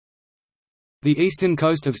The Eastern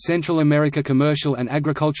Coast of Central America Commercial and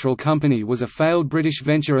Agricultural Company was a failed British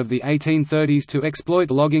venture of the 1830s to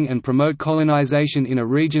exploit logging and promote colonization in a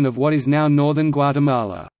region of what is now northern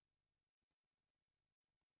Guatemala.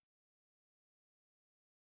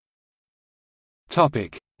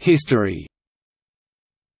 History.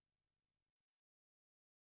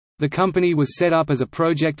 The company was set up as a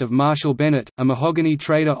project of Marshall Bennett, a mahogany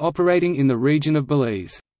trader operating in the region of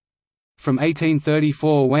Belize. From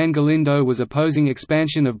 1834 Juan Galindo was opposing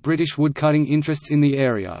expansion of British woodcutting interests in the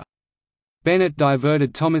area. Bennett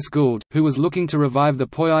diverted Thomas Gould, who was looking to revive the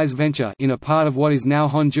Poyais venture in a part of what is now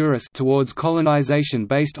Honduras, towards colonization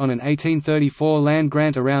based on an 1834 land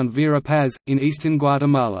grant around Vera Paz, in eastern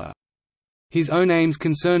Guatemala. His own aims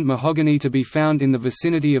concerned mahogany to be found in the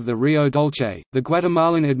vicinity of the Rio Dolce. The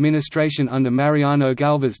Guatemalan administration under Mariano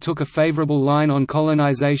Galvez took a favorable line on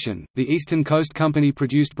colonization. The Eastern Coast Company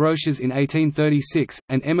produced brochures in 1836,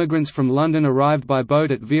 and emigrants from London arrived by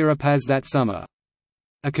boat at Vera Paz that summer.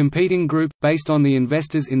 A competing group, based on the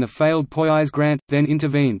investors in the failed Poyais grant, then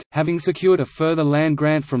intervened, having secured a further land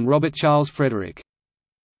grant from Robert Charles Frederick.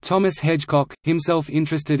 Thomas Hedgecock, himself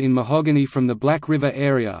interested in mahogany from the Black River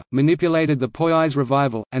area, manipulated the Poyais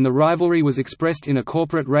revival, and the rivalry was expressed in a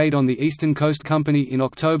corporate raid on the Eastern Coast Company in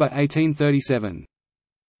October 1837.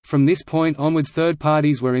 From this point onwards third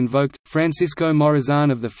parties were invoked, Francisco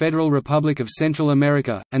Morazan of the Federal Republic of Central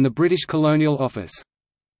America, and the British Colonial Office.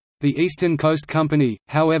 The Eastern Coast Company,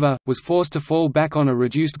 however, was forced to fall back on a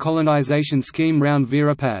reduced colonization scheme round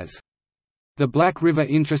Vera Paz. The Black River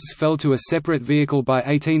interests fell to a separate vehicle by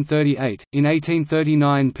 1838. In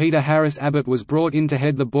 1839, Peter Harris Abbott was brought in to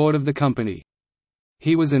head the board of the company.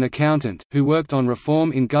 He was an accountant, who worked on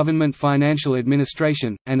reform in government financial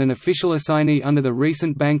administration, and an official assignee under the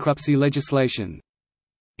recent bankruptcy legislation.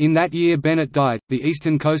 In that year Bennett died. The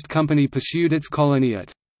Eastern Coast Company pursued its colony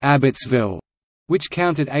at Abbottsville, which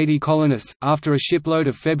counted 80 colonists, after a shipload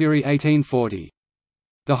of February 1840.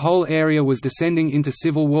 The whole area was descending into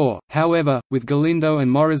civil war, however, with Galindo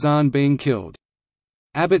and Morazan being killed.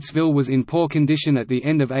 Abbottsville was in poor condition at the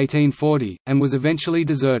end of 1840, and was eventually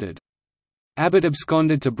deserted. Abbott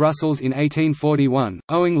absconded to Brussels in 1841,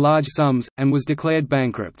 owing large sums, and was declared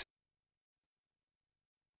bankrupt.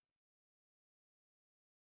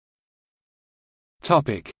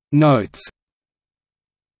 Notes